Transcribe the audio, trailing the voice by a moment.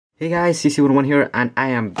Hey guys, CC101 here, and I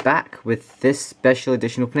am back with this special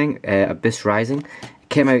edition opening, Abyss Rising. It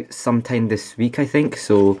came out sometime this week, I think,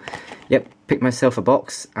 so yep, picked myself a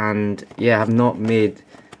box, and yeah, I have not made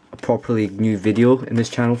a properly new video in this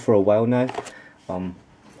channel for a while now.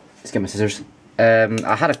 Let's get my scissors.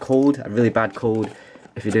 I had a cold, a really bad cold,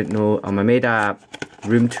 if you didn't know. I made a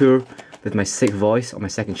room tour with my sick voice on my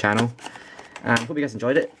second channel, and I hope you guys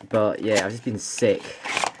enjoyed it, but yeah, I've just been sick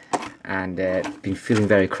and been feeling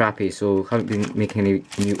very crappy, so haven't been making any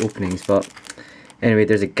new openings. But anyway,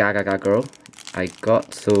 there's a Gaga Girl I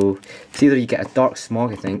got, so it's either you get a Dark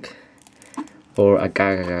Smog, I think, or a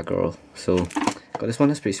Gaga Girl. So got this one.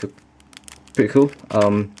 That's pretty cool.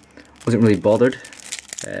 Wasn't really bothered.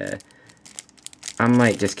 I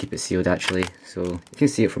might just keep it sealed actually, so you can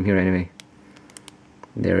see it from here anyway.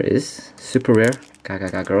 There it is, super rare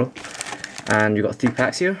Gaga Girl, and we've got 3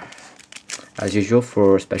 packs here as usual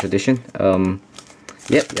for special edition.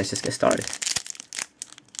 Yep, let's just get started.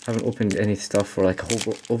 I haven't opened any stuff for like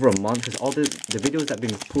over a month, because all the videos that I've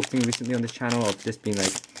been posting recently on this channel have just been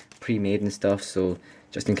like pre-made and stuff, so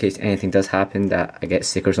just in case anything does happen that I get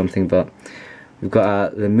sick or something. But we've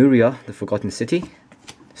got Lemuria, the Forgotten City,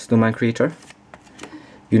 Snowman Creator,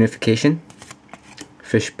 Unification,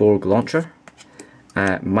 Fishborg Launcher,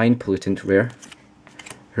 Mind Pollutant Rare,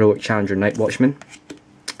 Heroic Challenger Night Watchman,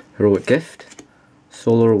 Heroic Gift,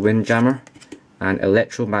 Solar Windjammer, and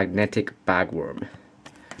Electromagnetic Bagworm.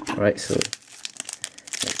 Alright, so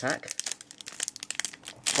next pack.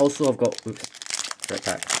 Also I've got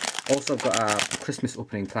a Christmas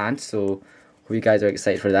opening planned, so hope you guys are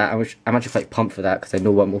excited for that. I'm actually quite pumped for that because I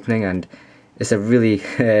know what I'm opening, and it's a really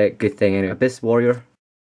good thing anyway. Abyss Warrior,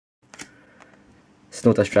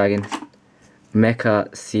 Snow Dust Dragon,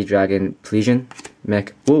 Mecha Sea Dragon Plesian,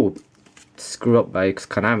 whoa, screw up by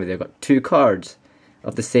Konami, they've got 2 cards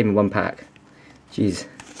of the same in 1 pack. Jeez.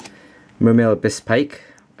 Mermail Abyss Pike,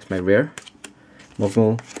 that's my rare.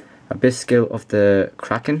 Mogmol, Abyss Scale of the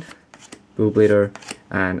Kraken, Bullblader,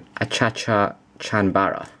 and Achacha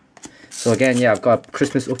Chanbara. So again, yeah, I've got a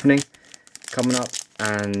Christmas opening coming up,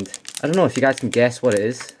 and I don't know if you guys can guess what it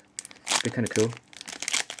is. It'd be kind of cool.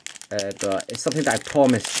 But it's something that I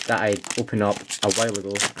promised that I'd open up a while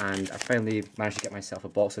ago, and I finally managed to get myself a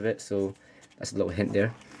box of it, so that's a little hint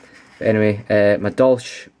there. But anyway,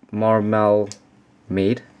 Madolch Marmal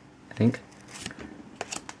Maid, I think.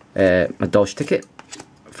 Madolch Ticket,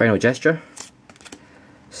 Final Gesture,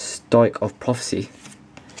 Stoic of Prophecy,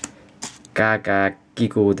 Gaga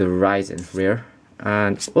Gigo the Rising rare,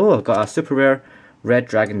 and oh, I've got a super rare Red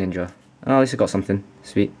Dragon Ninja. Oh, at least I got something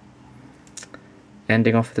sweet.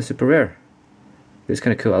 Ending off with a super rare. It's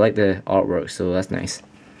kind of cool. I like the artwork, so that's nice.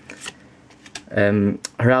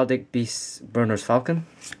 Heraldic Beast Burner's Falcon,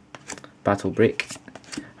 Battle Break,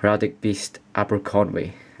 Heraldic Beast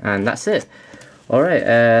Aberconway, and that's it.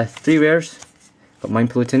 Alright, 3 rares. Got Mind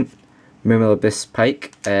Pollutant, Mermail Abyss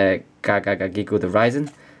Pike, Gaga Gigo the Rising,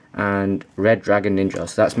 and Red Dragon Ninja.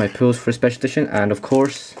 So that's my pulls for special edition, and of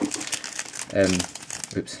course,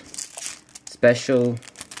 special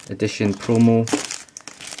edition promo.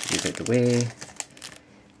 Use it away.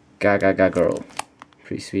 Gaga Girl,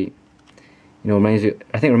 pretty sweet. You know, I think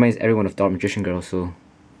it reminds everyone of Dark Magician Girl, so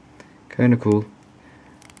kind of cool.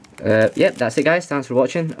 Yep, that's it guys, thanks for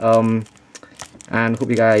watching, and hope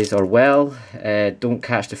you guys are well. Don't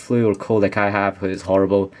catch the flu or cold like I have, because it's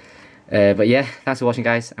horrible. But yeah, thanks for watching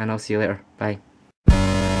guys, and I'll see you later, bye.